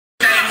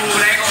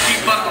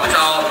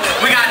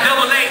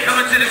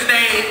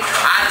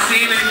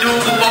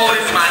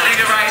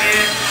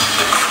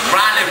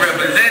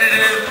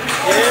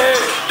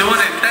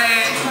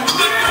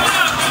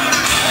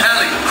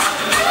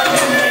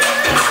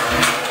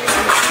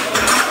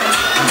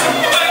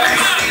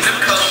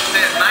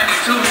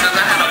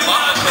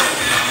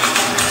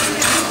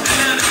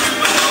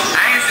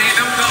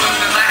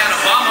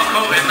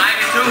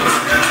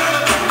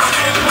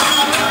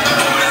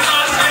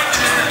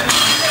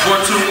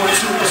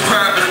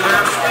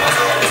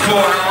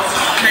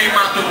Poorhouse. Came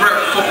out the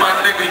rep for my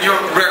nigga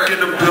Young Wreck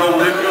in the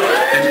building.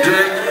 And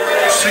then,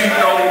 see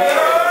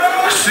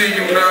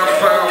you 9-5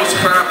 was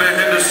poppin',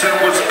 Henderson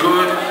was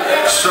good.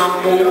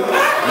 Some move,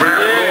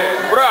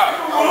 Raplord.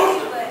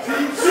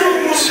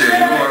 Shit,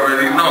 you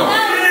already know.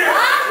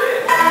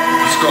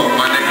 Let's go,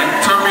 my nigga.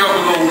 Turn me up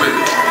a little bit.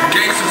 The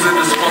gangsters in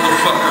this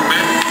motherfucker,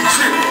 man.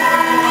 Shit.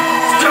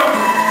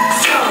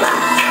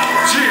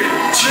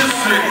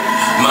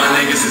 My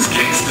niggas is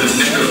gangsta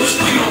niggas.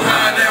 We don't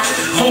hide out.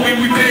 Homie,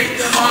 we pay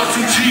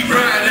R2G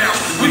ride out.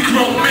 We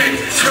grown men,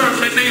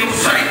 terminate on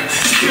sight.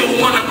 Kill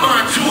one of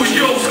mine, two of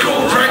yours, go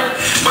right.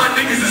 My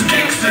niggas is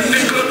gangsta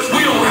niggas.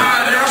 We don't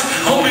hide out.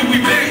 Homie, we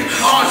pay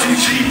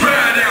R2G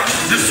ride out.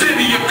 The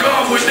city of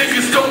God where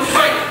niggas don't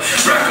fight.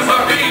 Rock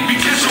my baby,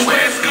 kiss your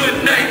ass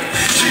good night.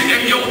 Shit,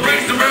 and yo,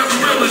 raised around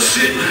gorilla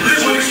shit.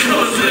 Live where the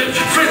killers live.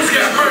 Friends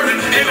got murdered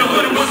in the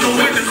hood with no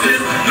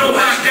witnesses. Know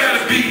how I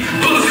gotta be.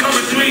 Bullets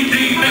coming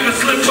 3D.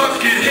 Niggas slip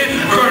up, get hit,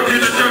 burned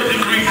in the 3rd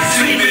degree.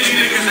 See many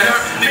niggas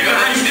out. Nigga,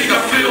 how you think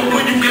I feel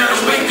when you gotta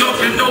wake up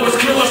and know it's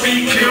killer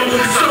be killed?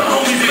 Some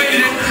homies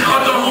made it,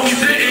 other homies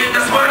didn't.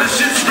 That's why the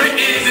shit's written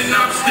and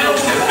I'm still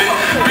tipping.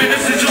 Been in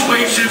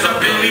situations I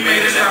barely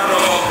made it out of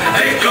all.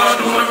 Thank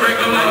God on a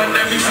regular and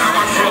every time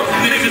I grow.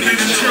 Niggas need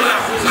to chill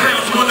out.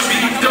 Clowns wanna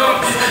be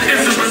thugs.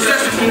 It's a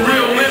recession for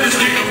real and it's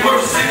getting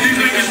worse. These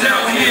niggas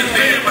out here is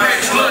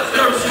vampires,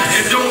 bloodthirst.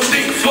 And don't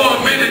think for a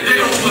minute they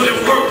don't put in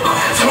work.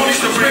 Tony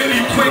Soprano,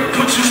 you quick,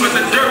 put you in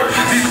the dirt.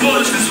 These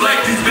bullets is like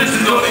these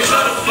bitches, all they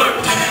love to flirt.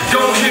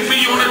 Don't hit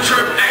me on the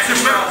chirp,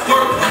 asking about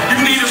work. You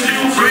need a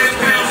few grand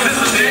pounds, this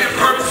is damn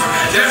purse.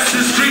 That's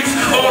the streets,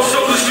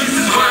 also the streets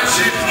is my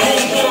shit.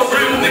 More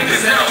real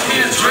niggas out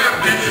here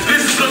trapping.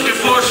 Bitches looking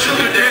for a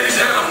sugar daddy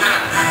that I'm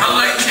not. I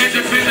like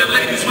independent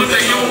ladies with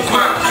their own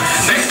crop.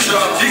 Next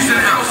up, decent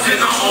house in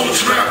our own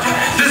trap.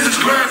 This is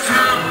grind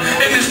time,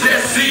 and it's that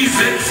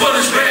season. For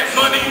this bad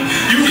money,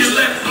 you get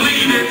left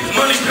bleeding.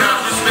 Money, pound,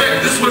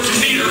 respect, this what you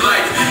need in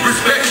life.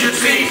 Respect your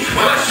team,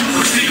 watch you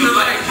proceed in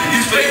life.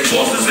 These fake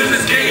bosses in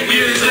this game,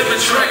 yeah, they live in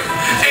tripe.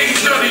 Ain't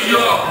none of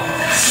y'all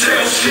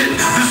sell shit.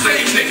 The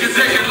same niggas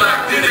that get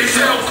locked in, they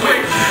sell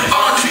quick.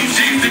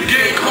 RTG's the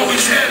gang,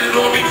 homies had it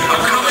on me.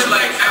 I'm coming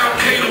like Al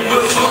Qaeda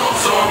with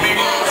bombs on me.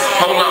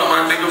 Hold on,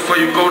 my nigga, before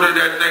you go to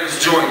that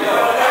next joint.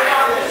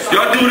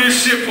 Y'all do this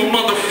shit for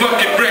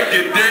motherfucking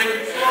record, dig?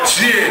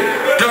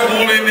 Yeah,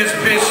 double in this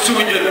bitch to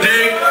your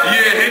dig.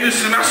 Yeah,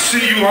 Henderson, I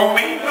see you,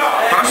 homie.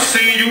 I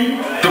see you.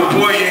 The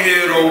boy in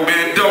here, though,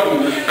 man. Double.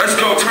 Let's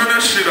go. Turn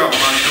that shit up,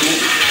 my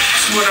dude.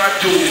 That's what I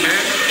do,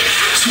 man.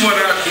 That's what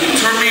I do.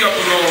 Turn me up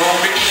a little,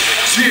 homie.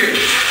 Yeah.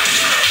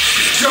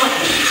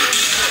 Double.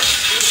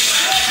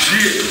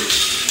 Yeah.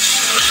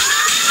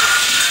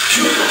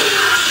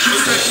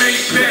 Who's that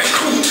made back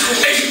cool?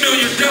 $8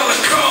 million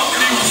car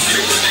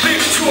music. Big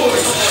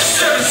toys.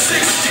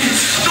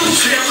 760s. New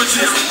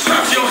challenges.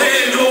 Pop your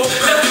head off.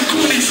 Let the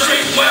Goonies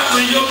straight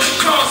wildin' your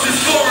cars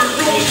is foreign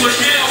rooms with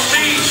now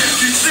me.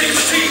 These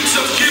 16s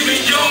I'm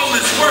giving y'all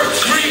is work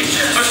green.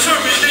 A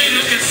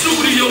Terminator in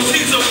studios,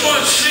 he's a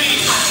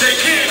machine. They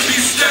can't be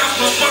stopped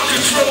by my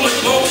controlling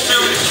both.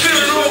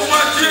 Feeling off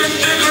my dick,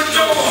 nigga,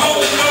 no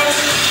homo.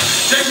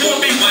 They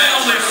want me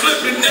wild and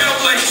flipping out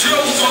like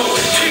Jovo.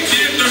 Kick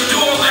in the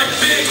door like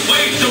Big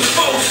Wade the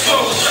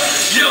Fofo.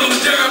 Yellow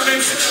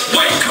diamonds,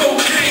 white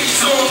cocaine's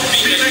on.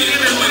 Been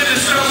in the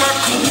winter time, my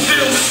cool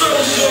feels so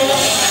warm.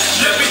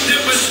 Let me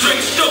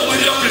demonstrate, throw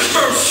it up in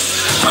first.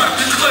 Pop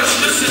the clutch,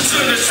 listen to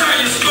the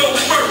tires go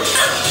first.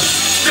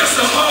 That's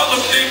a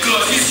Harlem nigga,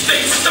 he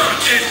stays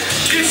stuck and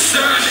get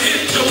signed,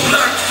 hit the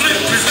block, flip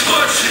his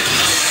budget.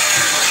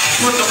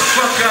 What the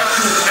fuck I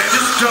do, man?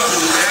 This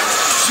double,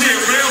 man. Yeah,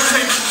 round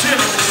table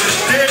generals is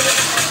dead.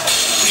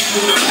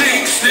 The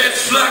things that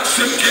flock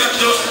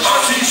together,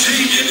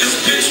 RTG in this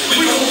bitch,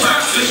 we gon'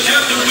 pop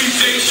together. We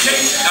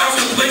vacate out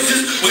to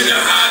places with the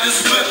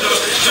hottest weather.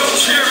 Don't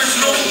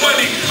cherish no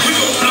money, we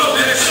gon' blow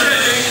that shit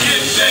and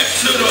get back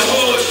to the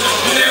hood.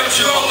 Without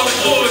y'all I'm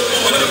wood,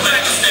 but the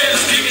black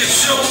status getting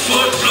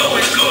chauffeured,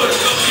 blowing good.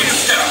 Can't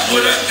stop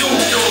what I do,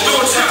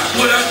 don't top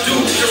what I do.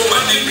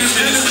 My niggas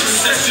in this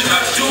recession,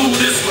 I do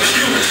this for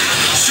you.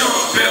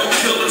 Sean Bell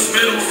killers,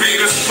 middle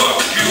fingers, fuck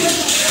you.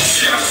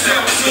 Shouts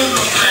out to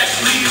the black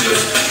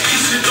leaders,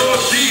 East and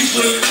North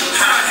divas,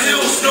 high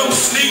heels, no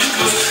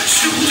sneakers.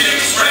 Shoot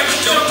games right,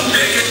 double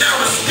nigga,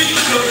 now a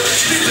speaker.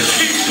 She's a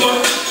keeper,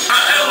 I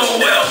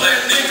LOL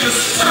at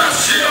niggas. Top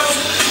shells,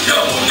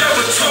 double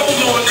never told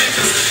on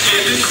niggas.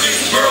 In the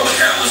Greensboro,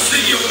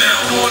 Coliseum,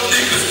 out on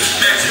niggas.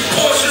 Matching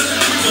Porsches,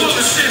 we pull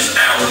the shits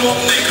out on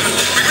niggas.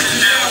 Rich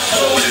now,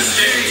 hold his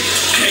game,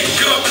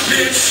 cake up,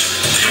 bitch.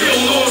 Kill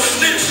all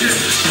snitches,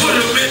 put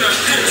them in a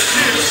ditch.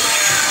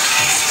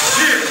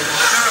 Yeah,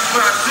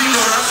 950,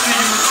 I see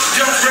you.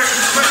 Young Wreck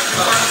is back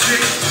to my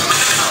chick.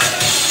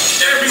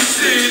 Every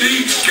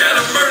city got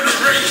a murder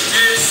rate.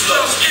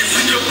 Slugs into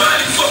your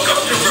body, fuck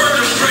up your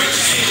vertebrae.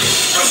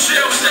 No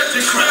shells at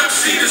the crime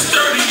scene is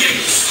 38.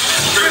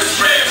 Wrist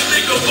rap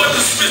nigga, but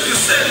the Smith has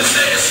set his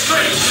ass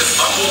straight.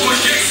 I'm moving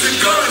gangsta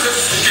guns,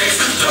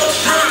 gangsters don't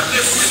run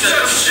this.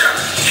 Instead of shot,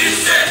 get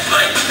that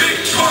like big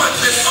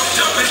partners.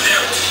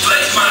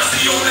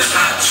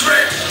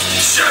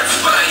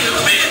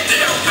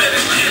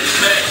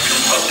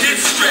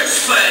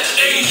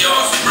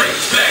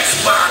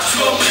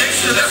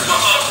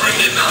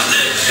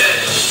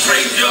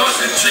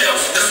 bars and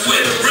jails, that's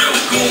where the real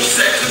goons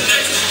at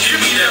connect. Give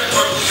me that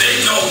work, they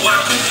know I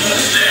can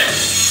move that.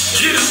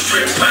 Get a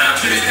strip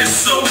poppin', it's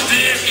so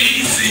damn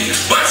easy.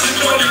 Watching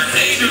all your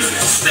haters,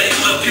 stay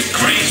looking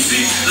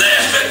greasy.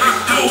 Laugh at the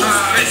dudes,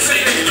 they say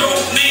they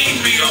don't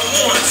need me. I'm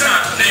on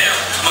top now,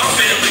 my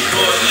family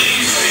gonna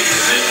leave me,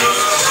 nigga.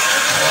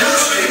 You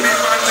see me,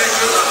 my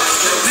nigga.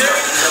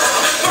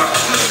 Fuck,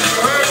 you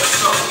heard?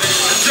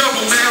 The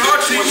devil, man,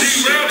 RTG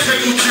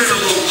Roundtable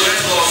General,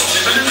 man.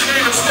 And this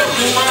ain't a step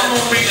on my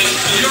homie.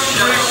 Young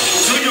Rex,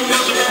 do your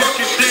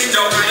motherfucking thing,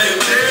 y'all, man. You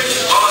dead?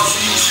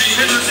 RTG,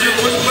 and this shit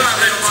was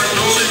poppin', my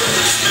dude.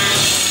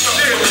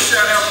 Yeah,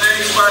 shout out to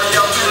anybody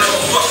out there that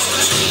fucks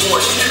with you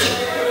boys,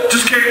 yeah.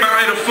 Just came out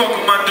here to fuck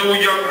with my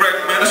dude, Young Rex,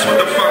 man. That's what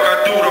the fuck I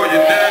do, though,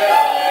 you dead?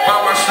 By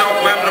myself,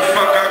 wherever the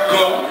fuck I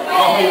go,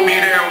 my hold me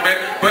down, man.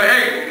 But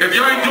hey, if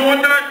y'all ain't doing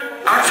nothing,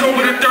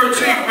 October the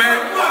 13th, man,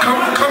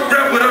 come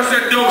rap with us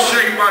at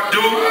Dolce, my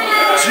dude.